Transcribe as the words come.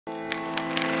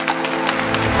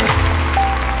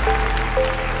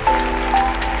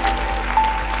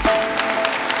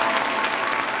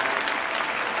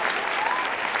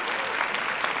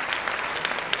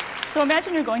So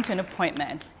imagine you're going to an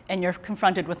appointment and you're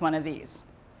confronted with one of these.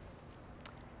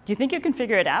 Do you think you can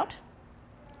figure it out?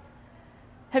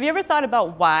 Have you ever thought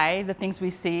about why the things we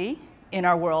see in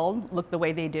our world look the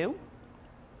way they do?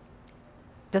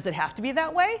 Does it have to be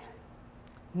that way?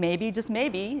 Maybe, just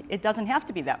maybe, it doesn't have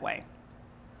to be that way.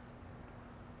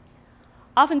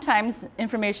 Oftentimes,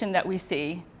 information that we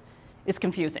see is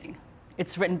confusing.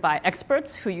 It's written by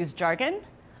experts who use jargon,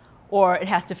 or it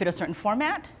has to fit a certain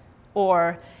format,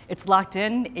 or it's locked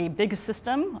in a big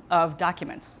system of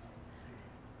documents.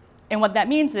 And what that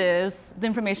means is the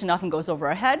information often goes over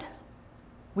our head,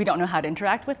 we don't know how to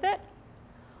interact with it,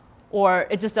 or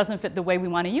it just doesn't fit the way we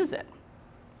want to use it.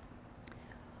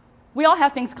 We all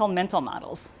have things called mental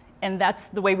models, and that's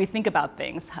the way we think about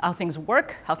things, how things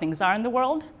work, how things are in the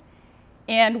world.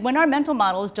 And when our mental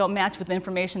models don't match with the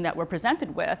information that we're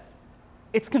presented with,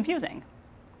 it's confusing.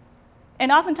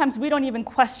 And oftentimes, we don't even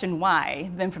question why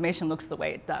the information looks the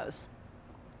way it does.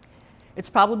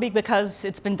 It's probably because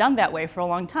it's been done that way for a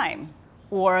long time,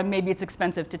 or maybe it's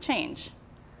expensive to change.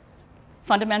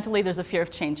 Fundamentally, there's a fear of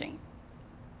changing.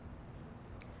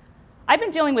 I've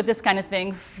been dealing with this kind of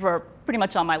thing for pretty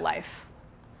much all my life.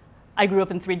 I grew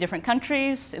up in 3 different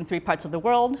countries, in 3 parts of the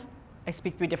world. I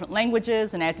speak 3 different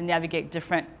languages, and I had to navigate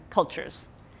different cultures.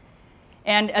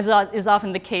 And as is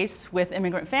often the case with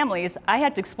immigrant families, I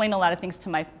had to explain a lot of things to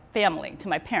my family, to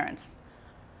my parents.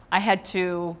 I had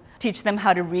to teach them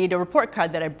how to read a report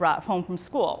card that I brought home from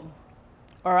school.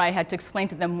 Or I had to explain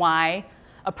to them why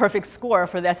a perfect score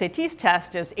for the SATs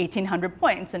test is 1,800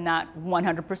 points and not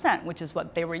 100%, which is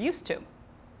what they were used to.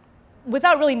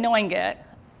 Without really knowing it,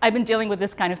 I've been dealing with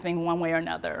this kind of thing one way or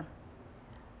another.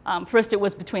 First, it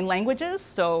was between languages,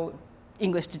 so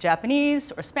English to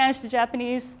Japanese or Spanish to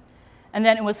Japanese. And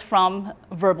then it was from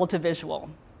verbal to visual.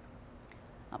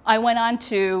 I went on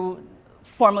to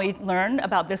formally learn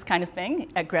about this kind of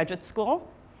thing at graduate school,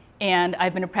 and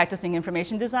I've been a practicing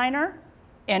information designer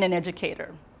and an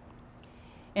educator.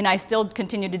 And I still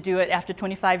continue to do it after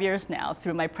 25 years now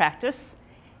through my practice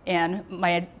and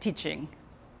my teaching.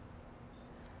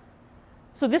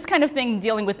 So this kind of thing,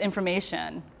 dealing with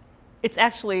information, it's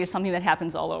actually something that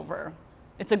happens all over.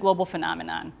 It's a global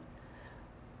phenomenon.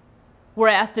 We're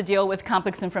asked to deal with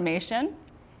complex information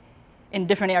in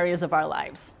different areas of our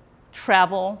lives: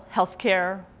 travel,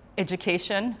 healthcare,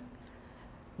 education,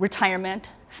 retirement,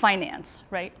 finance,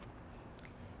 right?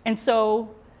 And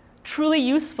so truly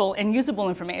useful and usable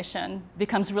information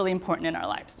becomes really important in our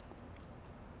lives.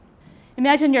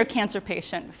 Imagine you're a cancer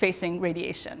patient facing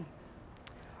radiation.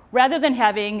 Rather than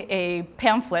having a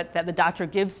pamphlet that the doctor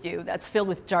gives you that's filled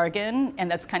with jargon and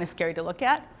that's kind of scary to look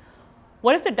at,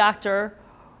 what if the doctor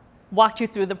walked you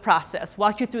through the process,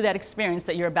 walked you through that experience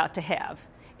that you're about to have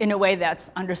in a way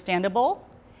that's understandable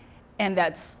and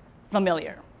that's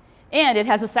familiar? And it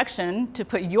has a section to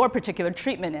put your particular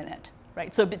treatment in it,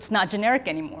 right? So it's not generic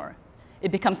anymore.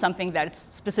 It becomes something that's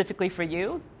specifically for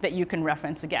you that you can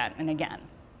reference again and again.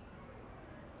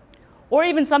 Or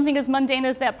even something as mundane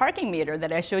as that parking meter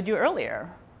that I showed you earlier,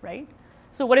 right?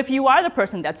 So what if you are the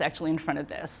person that's actually in front of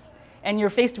this, and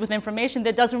you're faced with information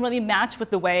that doesn't really match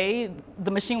with the way the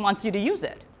machine wants you to use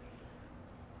it?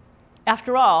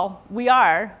 After all, we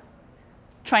are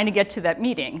trying to get to that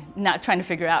meeting, not trying to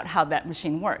figure out how that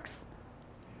machine works.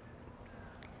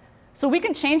 So we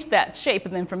can change that shape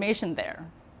of the information there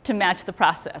to match the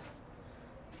process.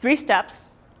 3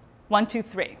 steps, 1, 2,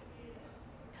 3.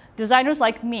 Designers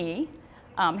like me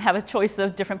have a choice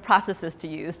of different processes to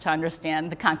use to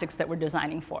understand the context that we're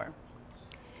designing for.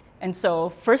 And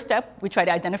so first step, we try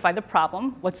to identify the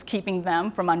problem, what's keeping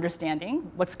them from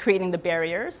understanding, what's creating the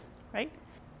barriers, right?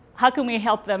 How can we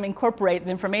help them incorporate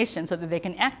the information so that they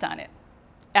can act on it?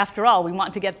 After all, we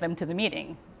want to get them to the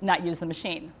meeting, not use the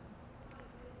machine.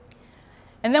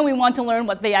 And then we want to learn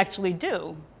what they actually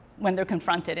do when they're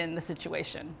confronted in the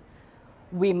situation.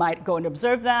 We might go and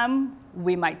observe them,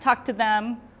 we might talk to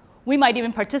them, we might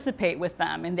even participate with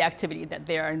them in the activity that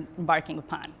they are embarking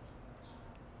upon.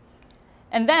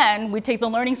 And then we take the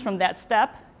learnings from that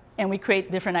step and we create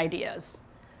different ideas.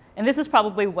 And this is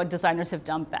probably what designers have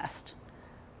done best.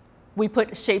 We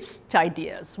put shapes to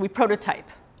ideas, we prototype,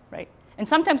 right? And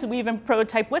sometimes we even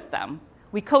prototype with them.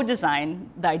 We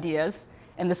co-design the ideas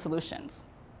and the solutions.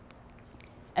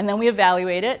 And then we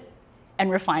evaluate it and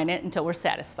refine it until we're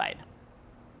satisfied.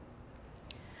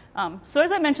 So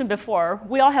as I mentioned before,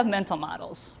 we all have mental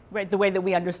models, right? The way that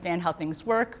we understand how things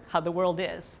work, how the world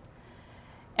is.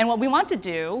 And what we want to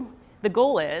do, the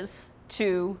goal is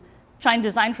to try and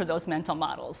design for those mental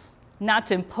models, not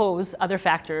to impose other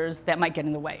factors that might get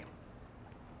in the way.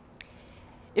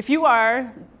 If you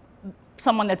are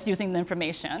someone that's using the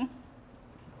information,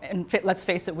 and let's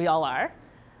face it, we all are,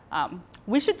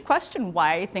 we should question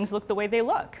why things look the way they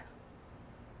look.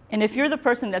 And if you're the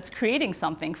person that's creating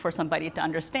something for somebody to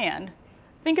understand,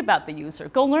 think about the user,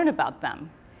 go learn about them,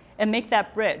 and make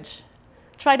that bridge.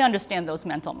 Try to understand those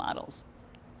mental models.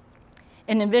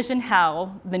 And envision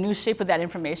how the new shape of that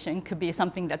information could be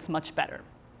something that's much better.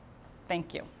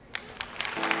 Thank you.